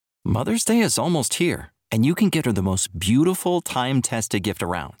Mother's Day is almost here, and you can get her the most beautiful time-tested gift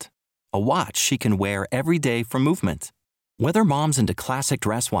around. A watch she can wear every day from Movement. Whether mom's into classic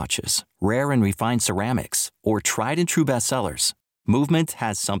dress watches, rare and refined ceramics, or tried and true bestsellers, Movement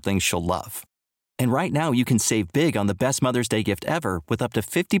has something she'll love. And right now you can save big on the best Mother's Day gift ever with up to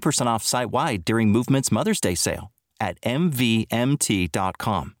 50% off site-wide during Movement's Mother's Day sale at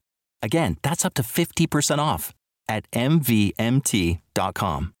MVMT.com. Again, that's up to 50% off at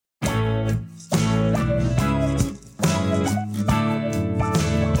MVMT.com.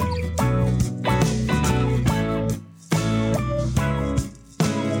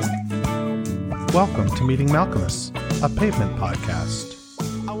 Welcome to Meeting Malcolmus, a pavement podcast.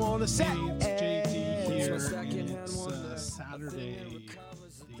 I want to say it's JD here. It's Saturday,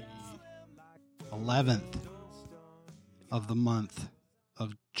 the 11th of the month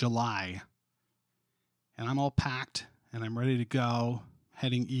of July, and I'm all packed and I'm ready to go,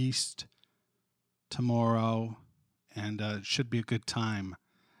 heading east tomorrow, and it should be a good time.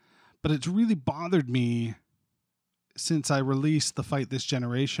 But it's really bothered me since I released the Fight This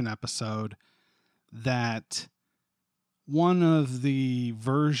Generation episode that one of the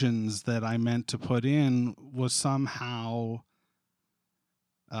versions that I meant to put in was somehow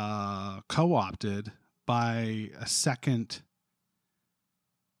co-opted by a second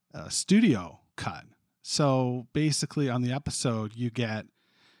studio cut. So basically on the episode, you get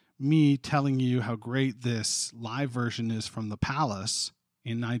me telling you how great this live version is from the Palace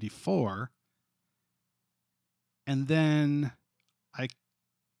in 94. And then I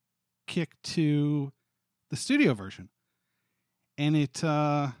kick to the studio version. And it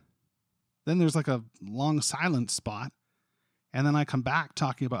then there's like a long silence spot. And then I come back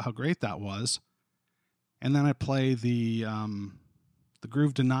talking about how great that was. And then I play the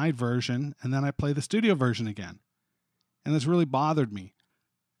Groove Denied version, and then I play the studio version again. And this really bothered me.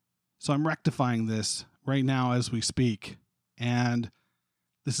 So I'm rectifying this right now as we speak. And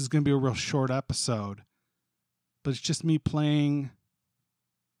this is going to be a real short episode. But it's just me playing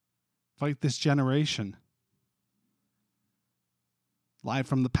Fight This Generation. Live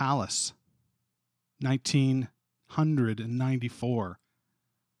from the Palace. 1994.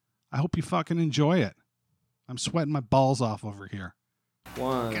 I hope you fucking enjoy it. I'm sweating my balls off over here.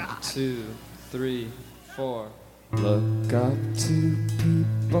 1, God. 2, 3, 4. Look up to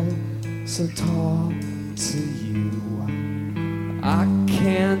people so tall to you. I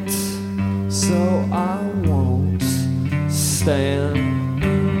can't, so I won't stand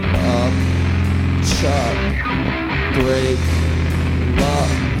up. Chuck, break,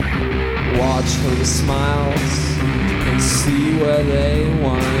 luck. Watch for the smiles and see where they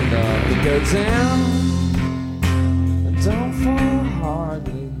wind up. But go down, don't fall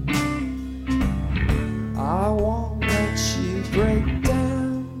hardly. I won't let you break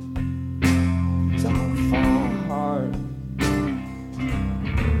down. Don't fall hard.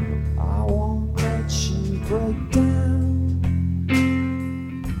 I won't let you break down.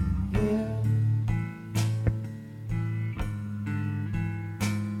 Yeah.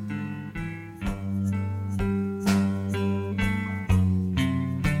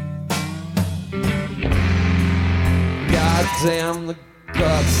 Goddamn the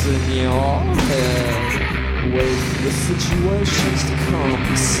guts in your head. Wait for the situations to come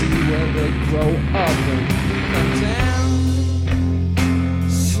and see where they grow up and come down.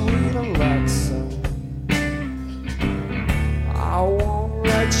 Sweet Alexa, I won't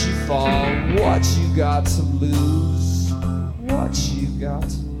let you fall. What you got to lose? What you got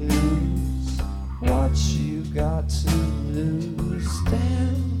to lose? What you got to lose?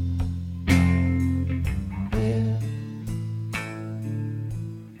 Damn. Yeah.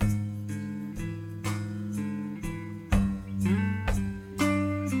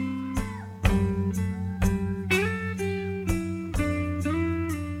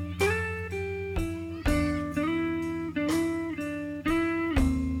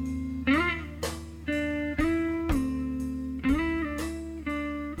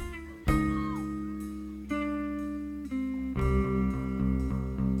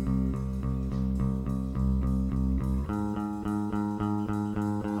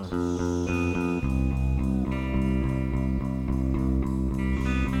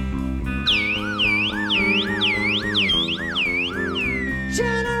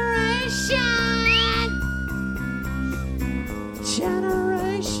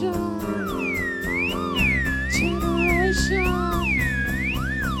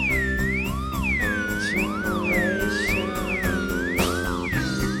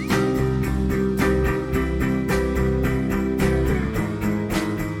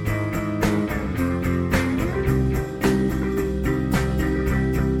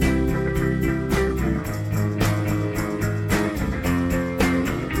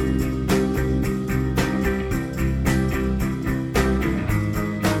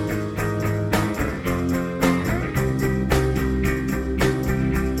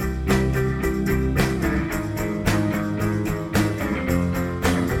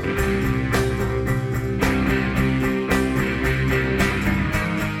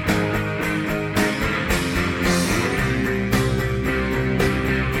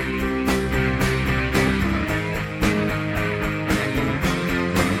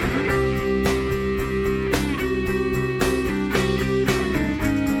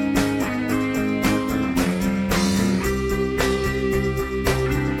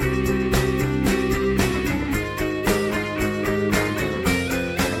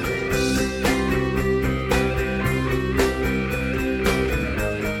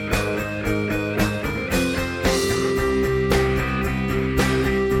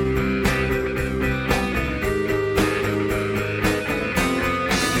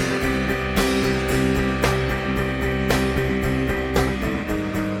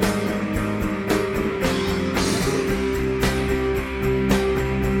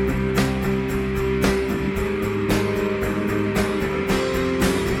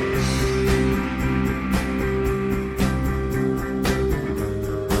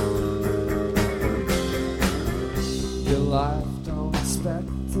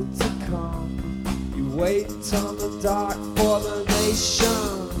 expected to come. You wait on the dark for the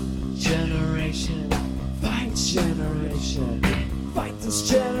nation. Generation, fight generation, fight this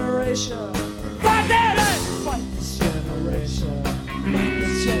generation, fight it! Fight this generation, fight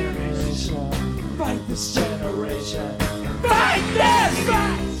this generation, fight this generation, fight this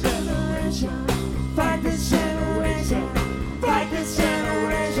generation, fight this generation, fight this generation, fight this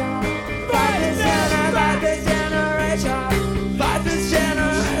generation, fight this generation, fight this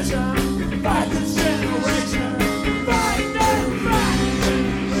generation, fight this generation, fight this.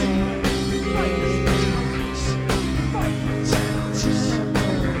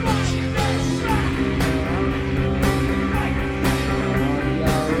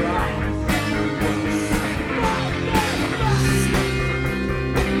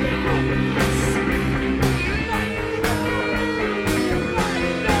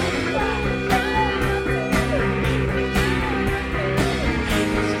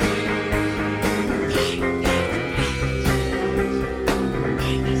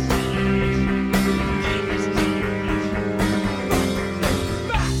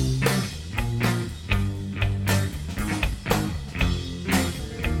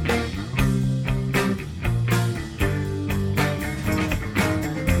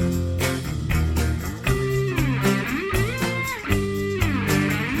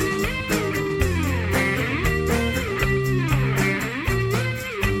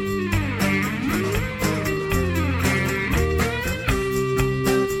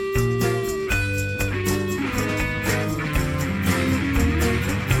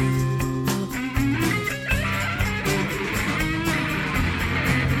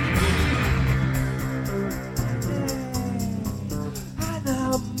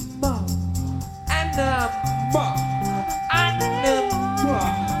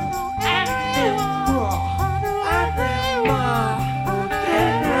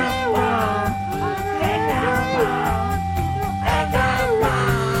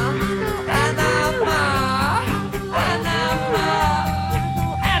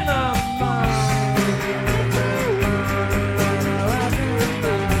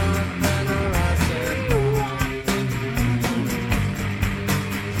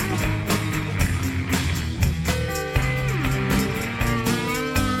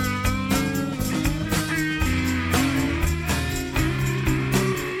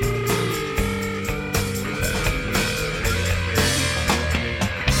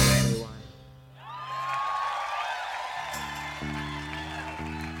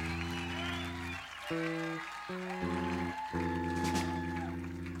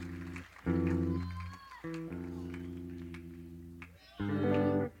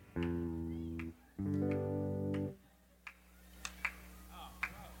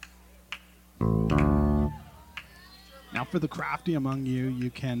 Now, for the crafty among you,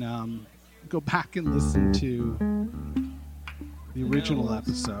 you can go back and listen to the original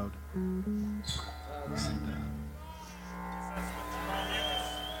episode. I'm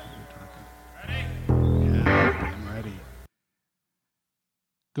ready.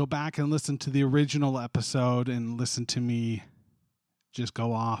 Go back and listen to the original episode and listen to me just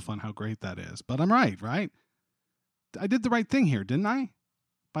go off on how great that is. But I'm right? I did the right thing here, didn't I?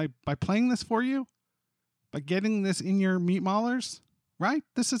 By playing this for you? By getting this in your meat maulers, right?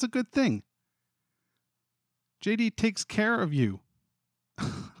 This is a good thing. JD takes care of you.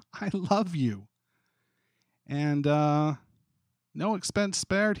 I love you. And no expense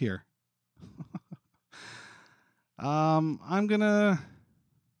spared here. I'm going to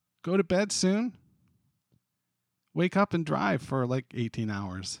go to bed soon. Wake up and drive for like 18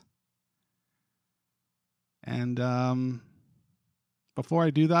 hours. And before I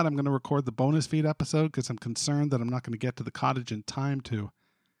do that, I'm going to record the bonus feed episode because I'm concerned that I'm not going to get to the cottage in time to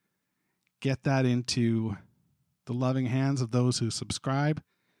get that into the loving hands of those who subscribe.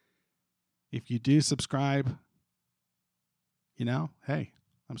 If you do subscribe, you know, hey,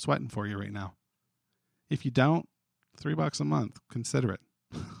 I'm sweating for you right now. If you don't, $3 a month, consider it.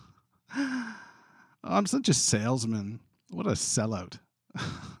 I'm such a salesman. What a sellout.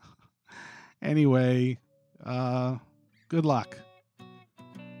 Anyway, good luck.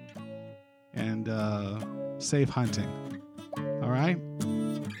 And safe hunting. All right?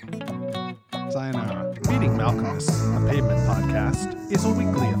 Sayonara. Meeting Malcolmus, a pavement podcast, is a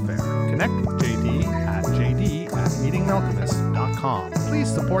weekly affair. Connect with JD at jd@meetingmalcolmus.com. Please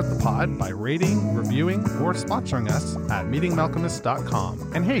support the pod by rating, reviewing, or sponsoring us at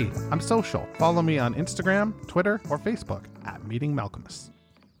meetingmalcolmus.com. And hey, I'm social. Follow me on Instagram, Twitter, or Facebook at Meeting Malcolmus.